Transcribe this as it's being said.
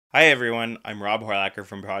Hi everyone, I'm Rob Horlacker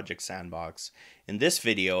from Project Sandbox. In this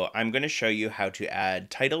video, I'm going to show you how to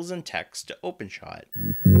add titles and text to OpenShot.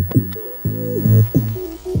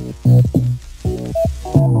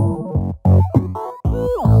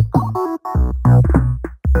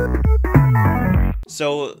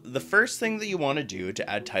 So the first thing that you want to do to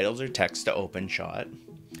add titles or text to OpenShot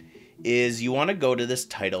is you want to go to this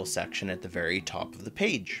title section at the very top of the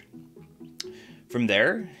page. From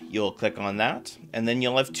there, you'll click on that, and then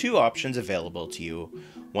you'll have two options available to you.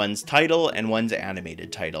 One's title and one's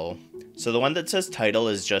animated title. So the one that says title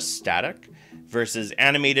is just static, versus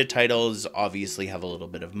animated titles obviously have a little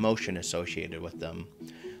bit of motion associated with them.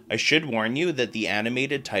 I should warn you that the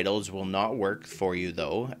animated titles will not work for you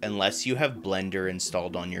though, unless you have Blender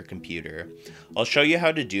installed on your computer. I'll show you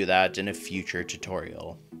how to do that in a future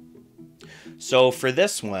tutorial. So for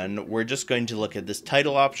this one, we're just going to look at this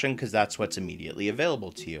title option because that's what's immediately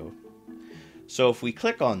available to you. So if we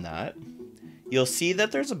click on that, you'll see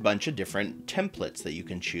that there's a bunch of different templates that you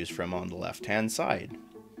can choose from on the left-hand side.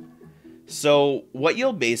 So what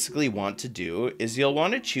you'll basically want to do is you'll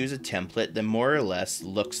want to choose a template that more or less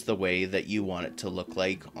looks the way that you want it to look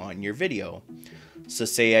like on your video. So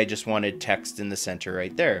say I just wanted text in the center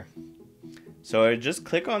right there. So I just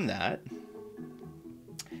click on that.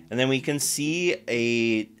 And then we can see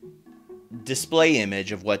a display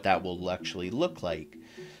image of what that will actually look like.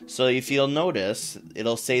 So if you'll notice,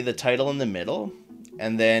 it'll say the title in the middle,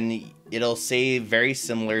 and then it'll say very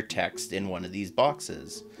similar text in one of these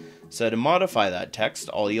boxes. So to modify that text,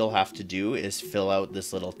 all you'll have to do is fill out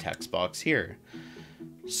this little text box here.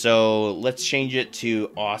 So let's change it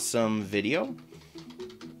to awesome video.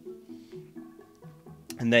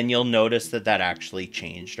 And then you'll notice that that actually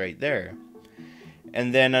changed right there.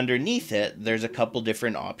 And then underneath it, there's a couple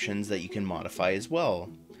different options that you can modify as well.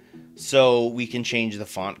 So we can change the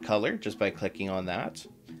font color just by clicking on that.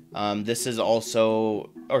 This is also,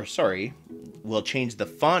 we'll change the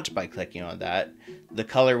font by clicking on that. The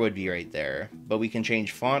color would be right there, but we can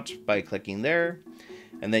change font by clicking there.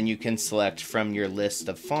 And then you can select from your list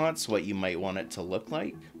of fonts what you might want it to look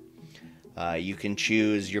like. You can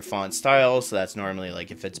choose your font style, so that's normally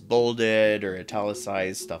like if it's bolded or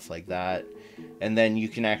italicized, stuff like that. And then you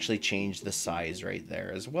can actually change the size right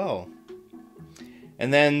there as well.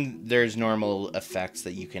 And then there's normal effects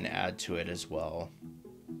that you can add to it as well.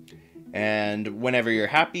 And whenever you're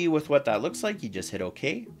happy with what that looks like, you just hit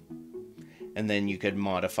OK. And then you could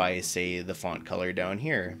modify, say, the font color down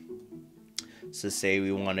here. So say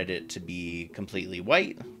we wanted it to be completely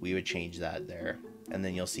white, we would change that there. And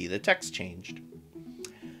then you'll see the text changed.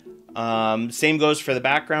 Same goes for the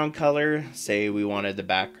background color. Say we wanted the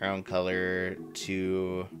background color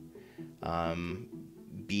to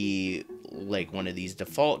be like one of these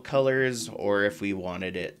default colors, or if we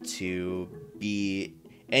wanted it to be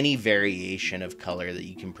any variation of color that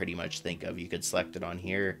you can pretty much think of, you could select it on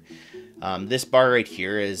here. This bar right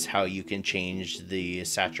here is how you can change the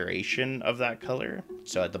saturation of that color.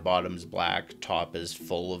 So at the bottom's black, top is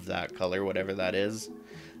full of that color, whatever that is.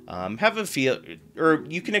 Have a feel, or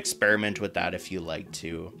you can experiment with that if you like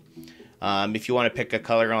to. If you want to pick a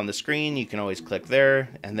color on the screen, you can always click there,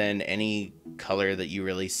 and then any color that you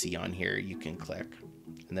really see on here, you can click,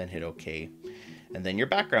 and then hit OK. And then your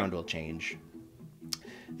background will change.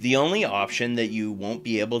 The only option that you won't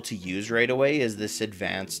be able to use right away is this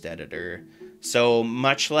advanced editor. So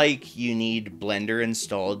much like you need Blender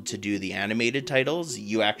installed to do the animated titles,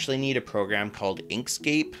 you actually need a program called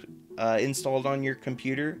Inkscape installed on your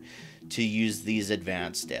computer to use these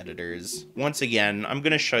advanced editors. Once again, I'm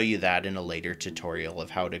going to show you that in a later tutorial of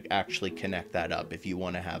how to actually connect that up if you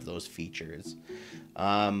want to have those features.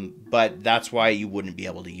 But that's why you wouldn't be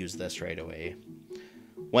able to use this right away.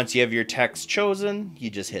 Once you have your text chosen, you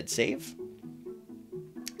just hit save.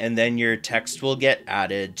 And then your text will get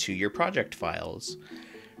added to your project files.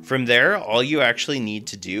 From there, all you actually need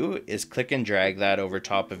to do is click and drag that over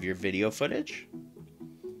top of your video footage,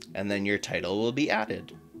 and then your title will be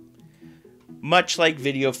added. Much like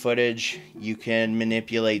video footage, you can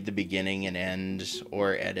manipulate the beginning and end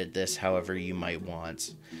or edit this however you might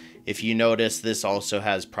want. If you notice, this also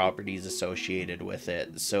has properties associated with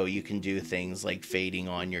it, so you can do things like fading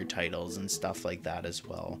on your titles and stuff like that as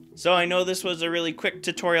well. So I know this was a really quick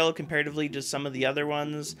tutorial comparatively to some of the other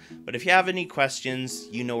ones, but if you have any questions,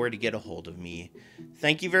 you know where to get a hold of me.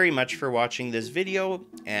 Thank you very much for watching this video,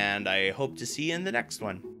 and I hope to see you in the next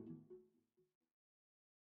one.